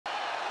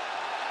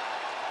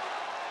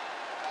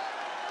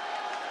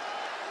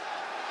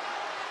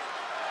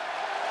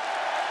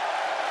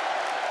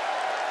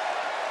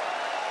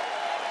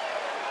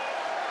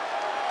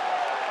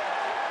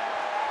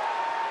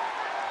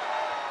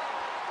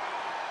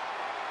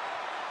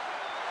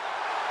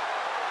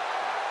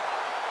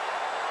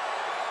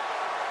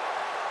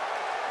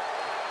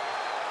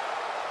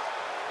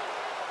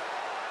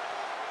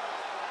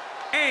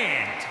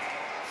And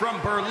from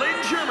Berlin,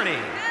 Germany,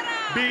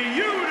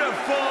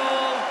 beautiful,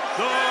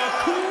 the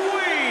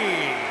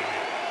Queen.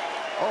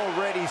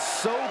 Already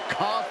so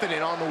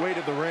confident on the way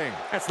to the ring.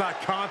 That's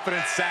not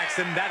confidence,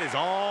 Saxton. That is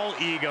all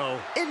ego.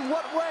 In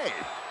what way?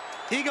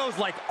 Ego's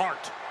like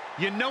art.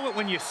 You know it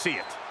when you see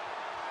it.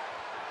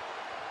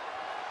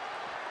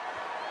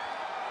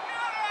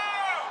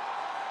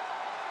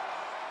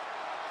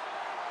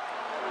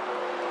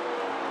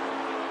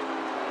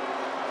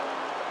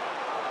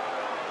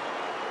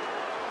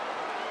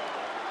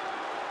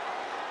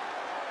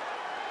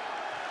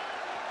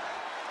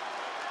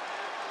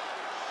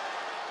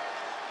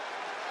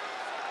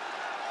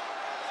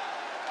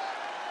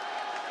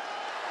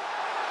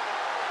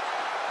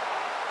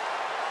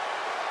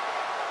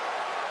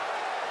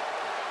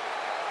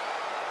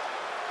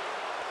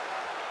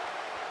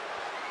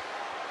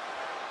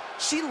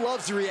 She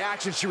loves the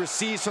reaction she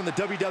receives from the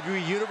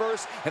WWE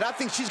Universe, and I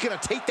think she's going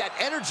to take that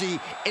energy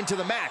into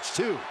the match,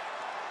 too.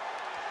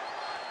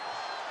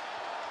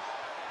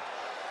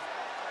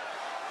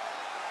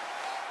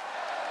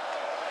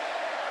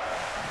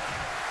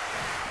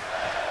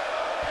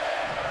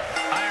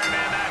 Iron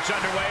Man match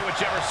underway.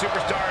 Whichever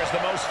superstar has the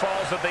most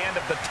falls at the end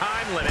of the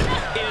time limit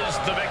is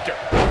the victor.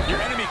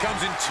 Your enemy comes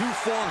in two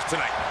forms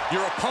tonight.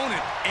 Your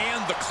opponent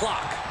and the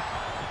clock.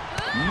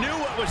 Knew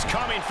what was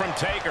coming from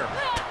Taker.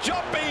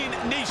 Jumping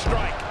knee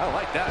strike. I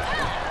like that.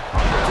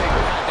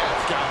 Undertaker had that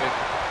scouted.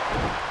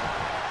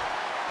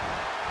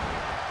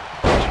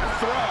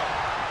 Throw.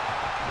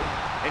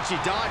 And she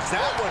dodged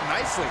that one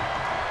nicely.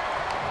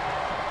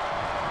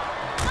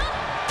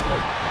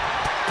 Boom!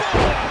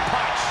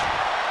 Punch.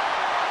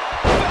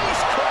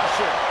 Face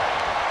crusher.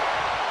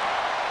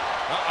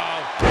 Uh-oh.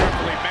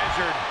 Carefully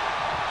measured.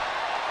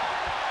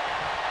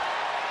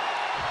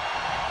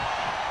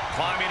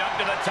 Climbing up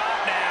to the top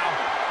now.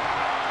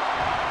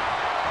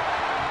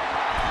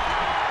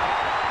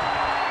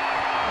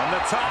 On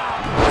the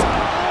top.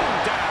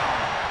 Down.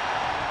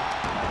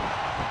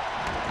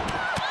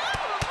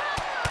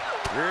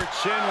 Rear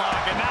chin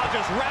lock, and now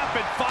just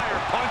rapid fire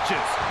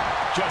punches.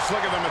 Just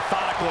look at the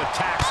methodical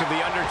attacks of the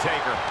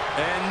Undertaker.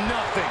 And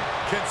nothing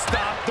can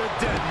stop the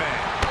dead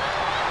man.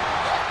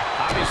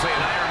 Obviously,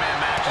 an Iron Man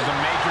match is a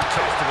major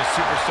test of a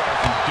superstar's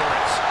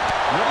endurance.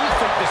 What do you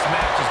think this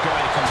match is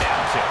going to come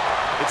down to?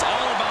 It's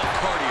all about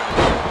cardio.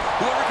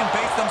 Whoever can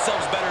pace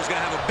themselves better is going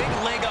to have a big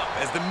leg up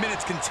as the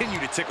minutes continue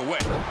to tick away.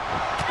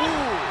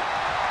 Ooh.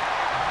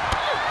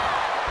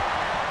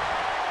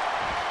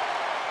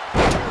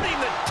 Turning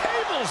the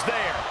tables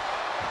there.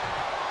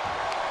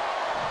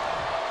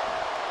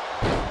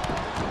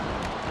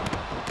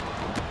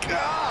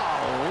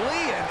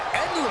 Golly, an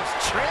endless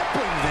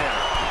trampling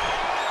there.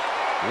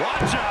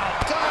 Watch out.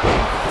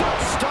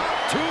 Foot stomp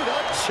to the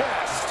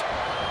chest.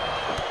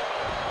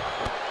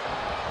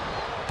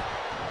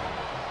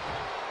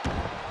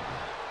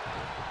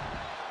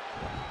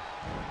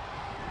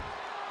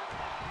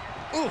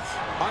 Oof.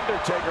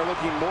 Undertaker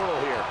looking mortal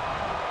here.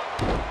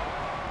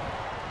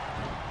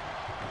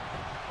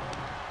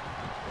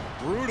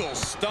 Brutal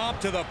stomp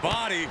to the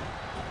body.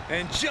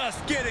 And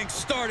just getting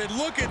started.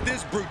 Look at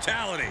this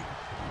brutality.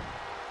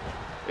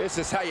 This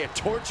is how you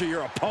torture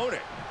your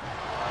opponent.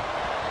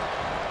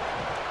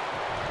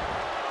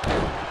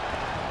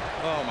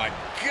 Oh my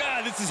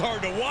God, this is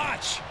hard to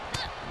watch.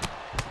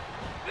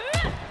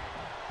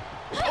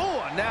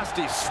 Oh, a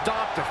nasty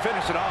stop to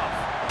finish it off.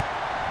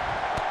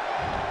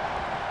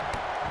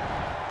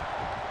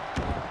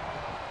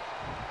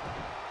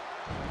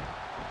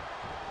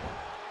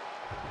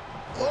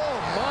 Oh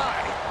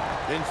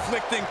my!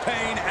 Inflicting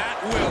pain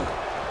at will.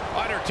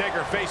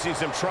 Undertaker facing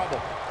some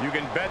trouble. You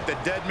can bet the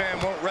dead man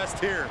won't rest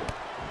here.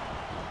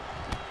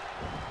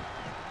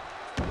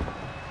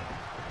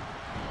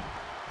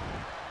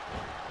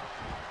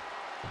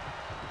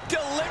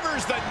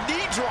 Delivers the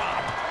knee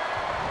drop.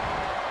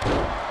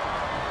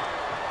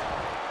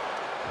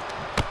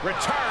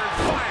 Return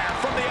fire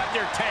from the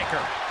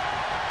Undertaker.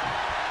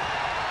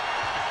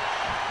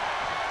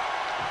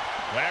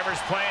 Whatever's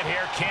playing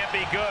here can't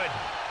be good.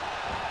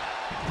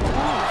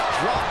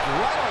 Dropped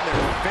right on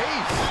their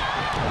face.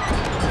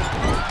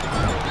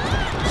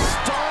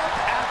 Stomp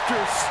after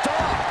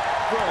stomp.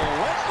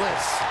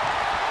 Relentless.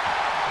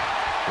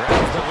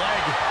 Grabs the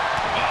leg.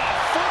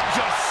 Foot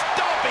just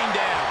stomping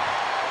down.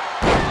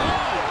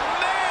 Oh,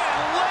 man.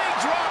 Leg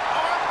drop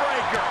arm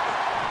breaker.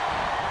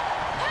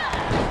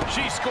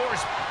 She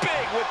scores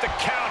big with the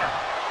counter.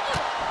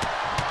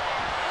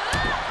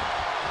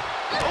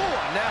 Oh,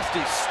 a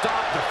nasty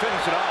stop to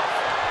finish it off.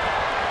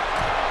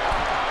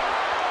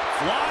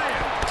 Flying.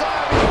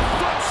 Diving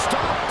foot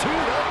stomp to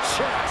the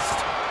chest.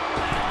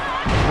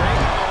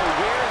 Great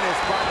awareness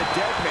by the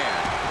dead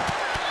man.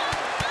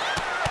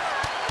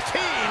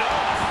 Teed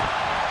off.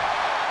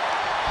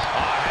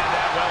 Oh, had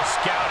that well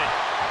scouted.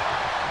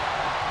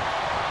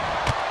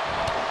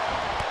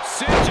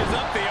 Cinches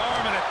up the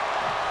arm and a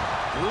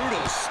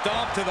brutal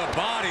stomp to the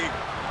body.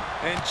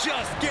 And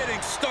just getting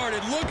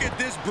started. Look at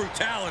this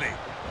brutality.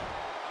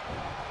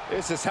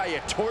 This is how you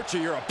torture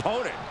your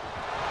opponent.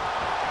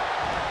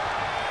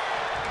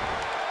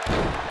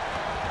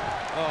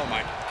 Oh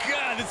my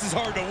God, this is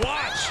hard to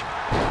watch.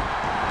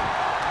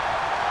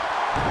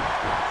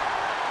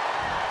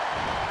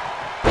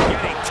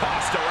 Getting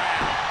tossed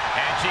around.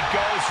 And she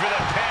goes for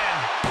the pin.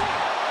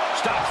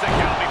 Stops the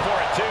count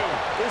before it, too.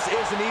 This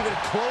isn't even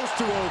close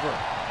to over.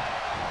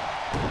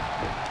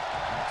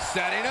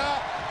 Setting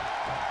up.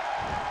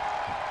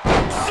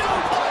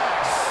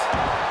 Suplex!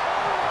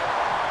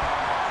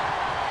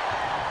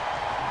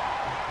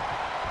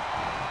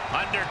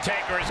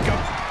 Undertaker is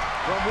going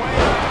from way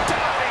up.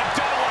 Diving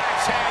double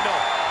axe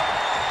handle.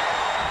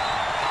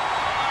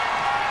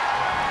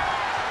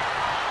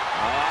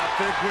 I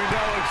think we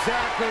know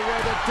exactly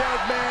where the dead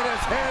man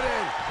is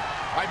headed.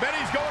 I bet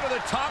he's going to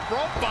the top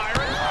rope,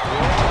 Byron.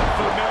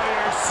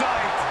 Familiar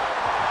sight.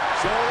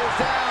 Shoulders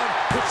down.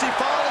 Could she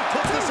finally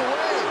put this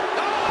away?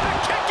 Oh,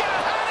 kick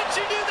out. How did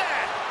she do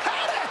that?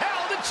 How the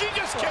hell did she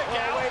just kick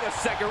out? Wait a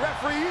second.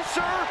 Referee, you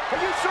sure? Are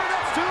you sure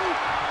that's two?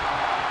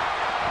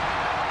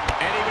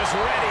 And he was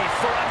ready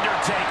for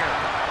Undertaker.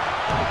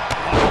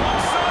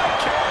 Onside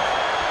kick.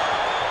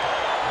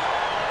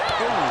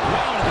 Oh,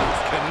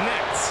 roundhouse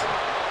connects.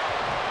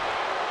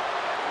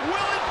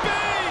 Will it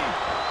be?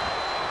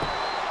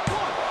 1,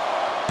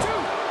 2.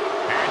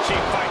 And she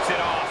fights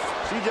it off.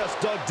 She just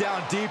dug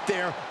down deep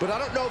there, but I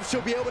don't know if she'll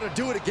be able to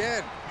do it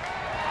again.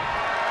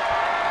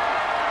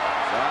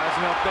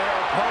 Sizing up their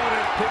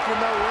opponent, picking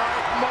the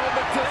right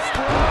moment to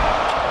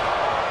strike.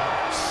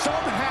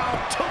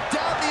 Somehow took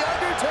down the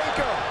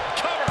Undertaker.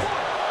 Cover.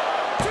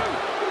 1,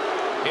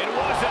 2. It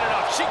wasn't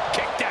enough. She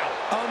kicked out.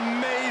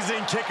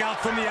 Amazing kick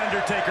out from the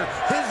Undertaker.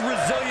 His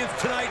resilience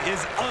tonight is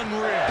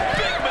unreal.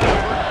 Big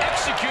maneuver,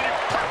 executed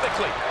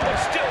perfectly, but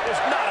still was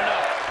not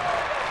enough.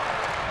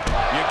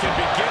 You can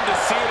begin to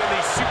see it in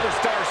these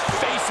superstars'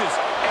 faces.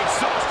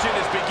 Exhaustion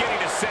is beginning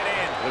to set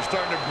in. They're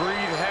starting to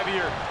breathe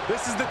heavier.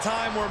 This is the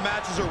time where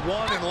matches are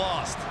won and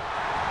lost.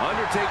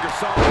 Undertaker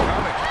saw it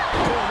coming.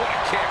 Boom, what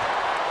a kick.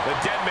 The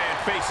dead man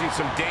facing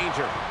some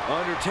danger.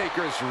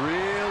 Undertaker's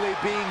really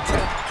being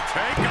tempted.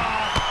 Take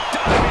off.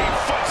 Diving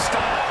foot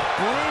stomp.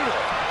 Brutal.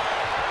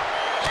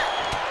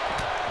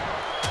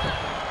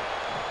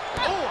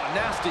 Oh, a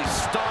nasty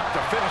stomp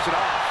to finish it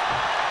off.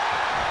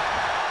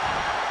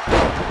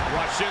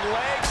 Russian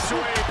leg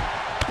sweep.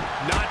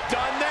 Not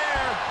done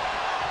there.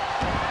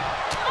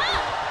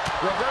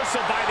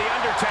 Reversal by the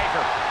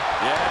Undertaker.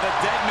 Yeah, the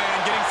dead man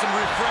getting some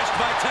refreshed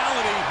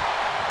vitality.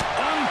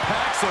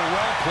 Unpacks a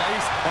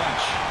well-placed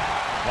punch.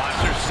 Watch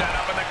her set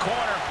up in the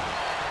corner.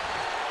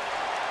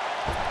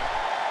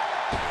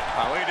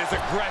 Oh, look at his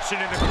aggression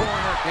in the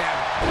corner. Yeah.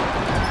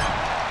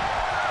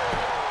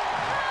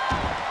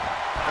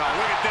 Oh,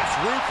 look at this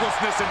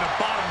ruthlessness in the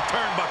bottom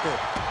turnbuckle.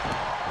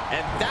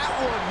 And that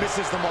one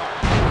misses the mark.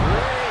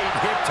 Great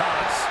hip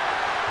toss.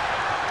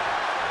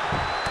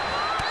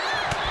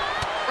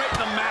 Right in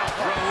the mouth.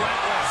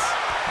 Relentless.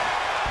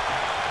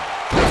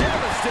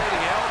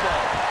 Devastating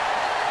elbow.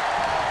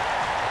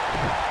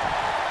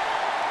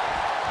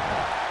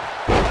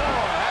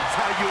 Oh, that's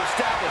how you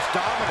establish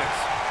dominance.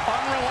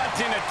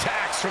 Unrelenting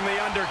attacks from the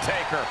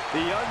Undertaker.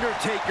 The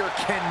Undertaker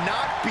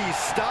cannot be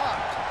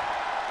stopped.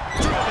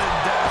 Driven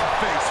down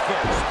face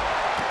first.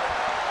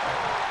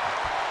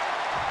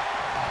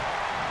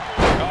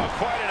 Oh,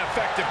 quite an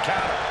effective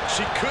counter.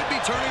 She could be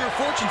turning her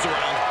fortunes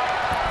around.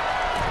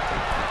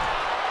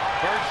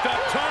 Perched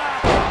up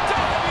top.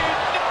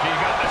 He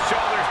got the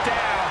shoulders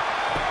down.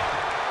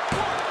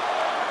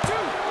 1, 2.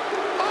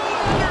 Oh,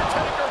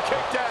 Undertaker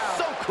kicked out.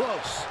 So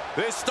close.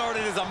 This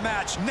started as a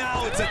match.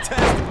 Now it's a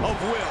test of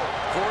will.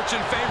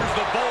 Fortune favors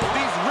the bold.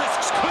 These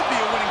risks could be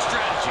a winning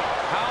strategy.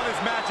 How this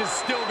match is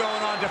still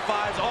going on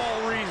defies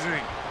all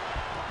reasoning.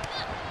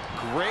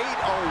 Great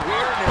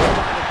awareness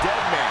by the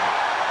dead man.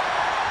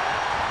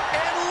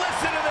 And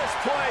listen to this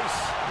place.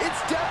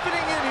 It's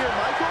deafening in here,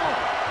 Michael.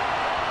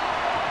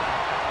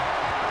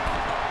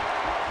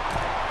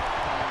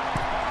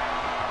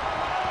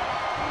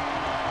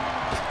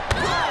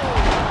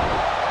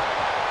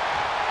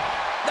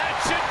 That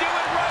should do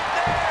it right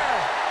there.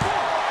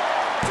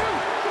 1, 2.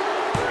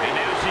 And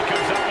now she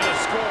comes up with a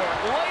score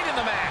late in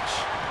the match.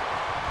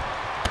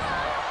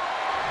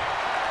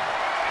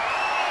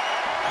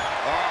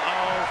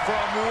 Uh-oh,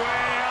 from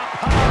way up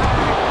high.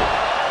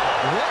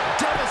 What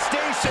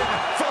devastation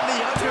from the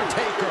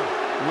Undertaker.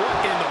 What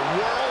in the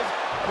world?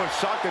 I'm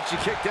shocked that she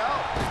kicked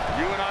out.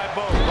 You and I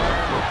both,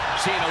 Byron.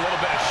 Seeing a little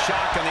bit of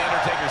shock on the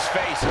Undertaker's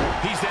face.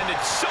 He's ended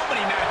so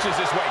many matches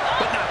this way,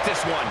 but not this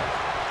one.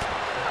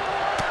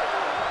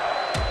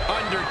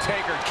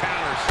 Undertaker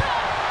counters.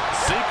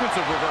 Sequence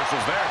of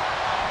reversals there.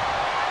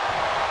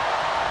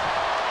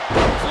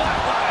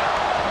 Flatline.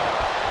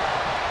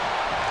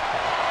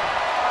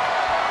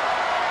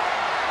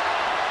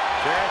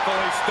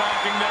 Carefully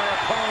stalking their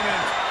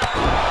opponent.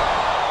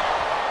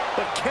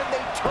 But can they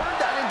turn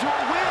that into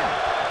a win?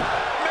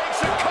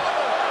 Makes a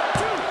cover.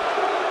 2.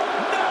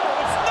 No,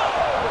 it's not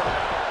over.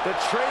 The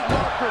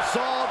trademark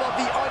resolve of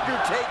the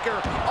Undertaker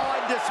on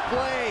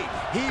display.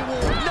 He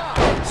will not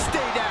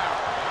stay down.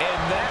 And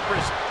that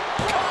was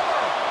cover.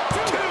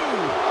 2.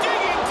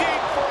 Digging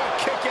deep for a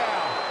kick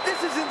out. This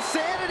is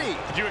insanity.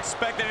 Did you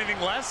expect anything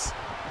less?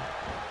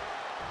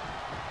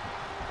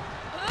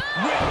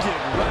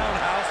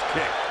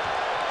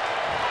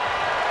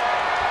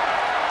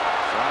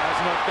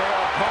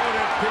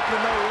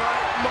 Picking the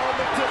right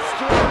moment to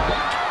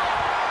strike.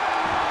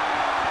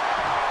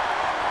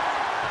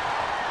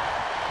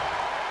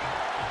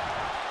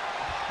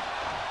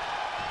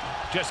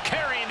 Just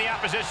carrying the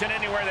opposition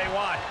anywhere they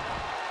want.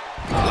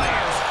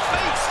 Lands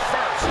face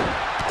first.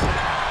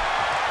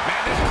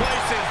 Man, this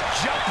place is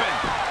jumping.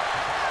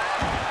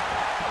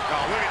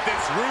 Oh, look at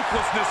this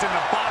ruthlessness in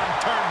the bottom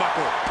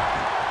turnbuckle.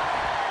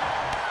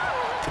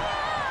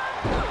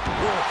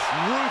 Oof,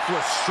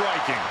 ruthless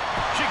striking.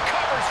 She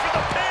covers for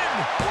the pin.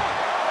 1,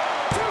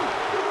 2,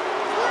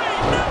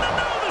 3. No, no,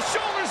 no. The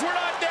shoulders were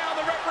not down.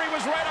 The referee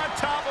was right on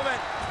top of it.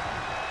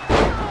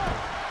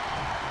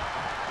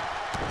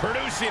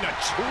 Producing a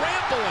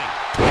trampling.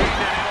 And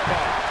an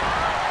elbow.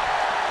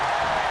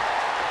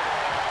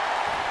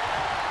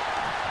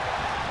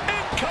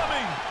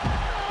 Incoming.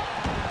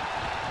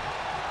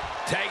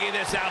 Tagging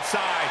this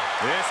outside.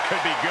 This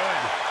could be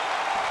good.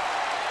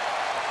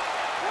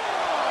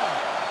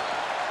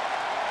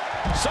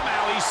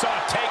 Somehow he saw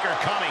Taker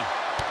coming.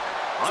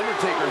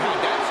 Undertaker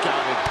had that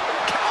scouted.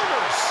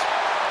 Counters.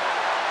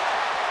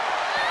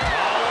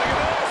 Oh, look at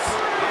this.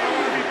 I don't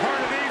want to be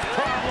part of these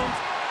problems.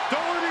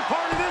 Don't want to be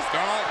part of this.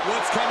 All right,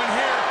 what's coming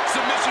here?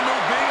 Submission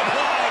move being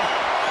applied.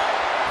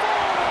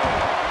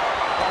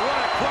 Oh, what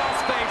a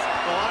crossface.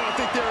 Oh, I don't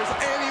think there is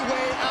any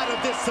way out of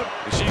this.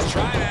 She's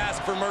trying to ask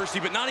for mercy,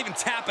 but not even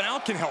tapping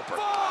out can help her.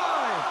 5.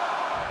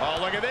 Oh,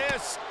 look at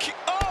this.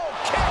 Oh,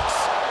 kicks.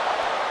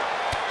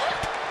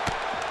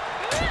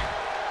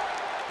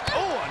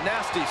 Oh, a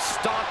nasty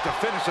stomp to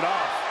finish it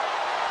off.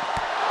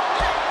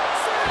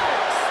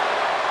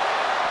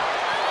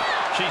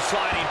 6. She's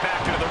sliding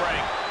back into the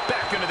ring.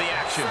 Back into the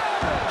action.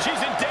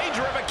 She's in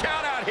danger of a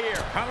count out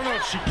here. I don't know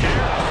if she cares.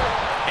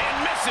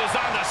 And misses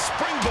on the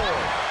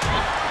springboard.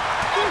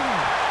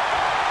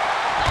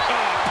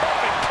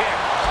 Perfect kick.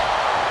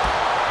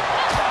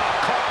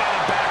 Caught by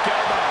the back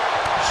elbow.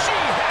 She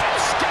had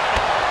it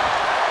scouted.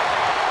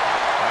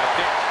 Right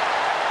there.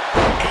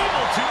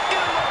 Able to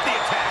interrupt the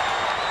attack.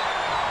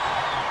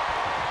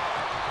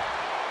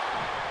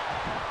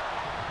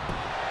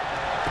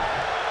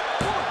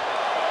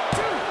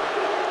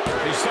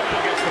 He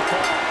somehow gets the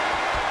fall.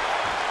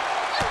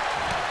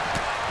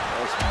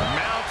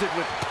 Mounted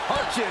with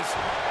punches.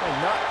 Oh,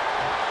 not.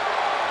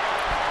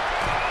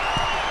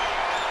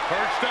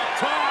 Perched up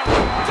top.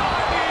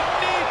 Diving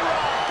knee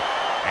drop.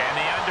 And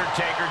the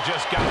Undertaker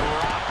just got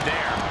rocked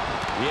there.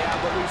 Yeah,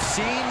 but we've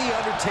seen the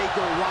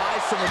Undertaker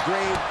rise from the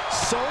grave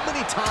so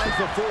many times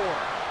before.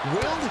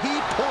 Will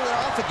he pull it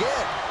off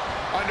again?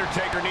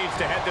 Undertaker needs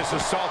to head this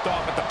assault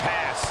off at the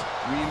pass.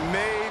 We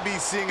may be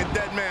seeing a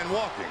dead man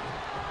walking.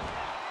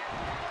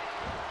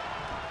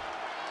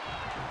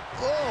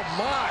 Oh,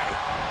 my.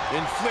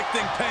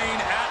 Inflicting pain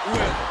at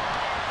will.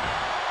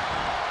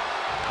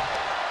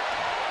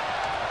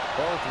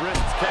 Both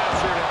wrists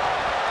captured.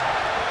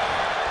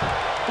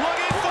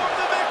 Looking for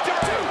the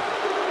victory.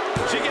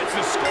 She gets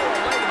the score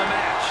late in the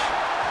match.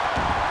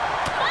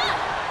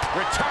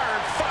 Return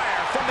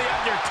fire from the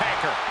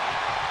Undertaker.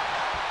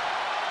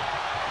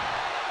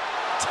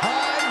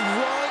 Time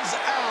runs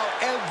out,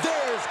 and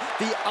there's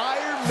the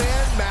Iron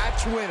Man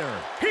match winner.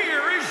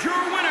 Here is your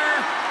winner,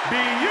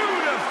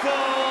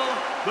 Beautiful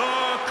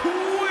the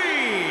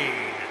Queen.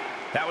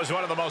 That was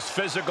one of the most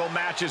physical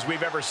matches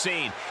we've ever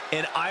seen.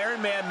 An Iron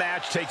Man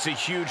match takes a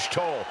huge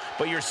toll,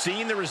 but you're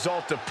seeing the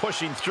result of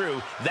pushing through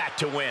that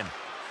to win.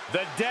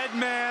 The dead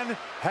man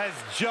has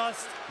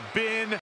just been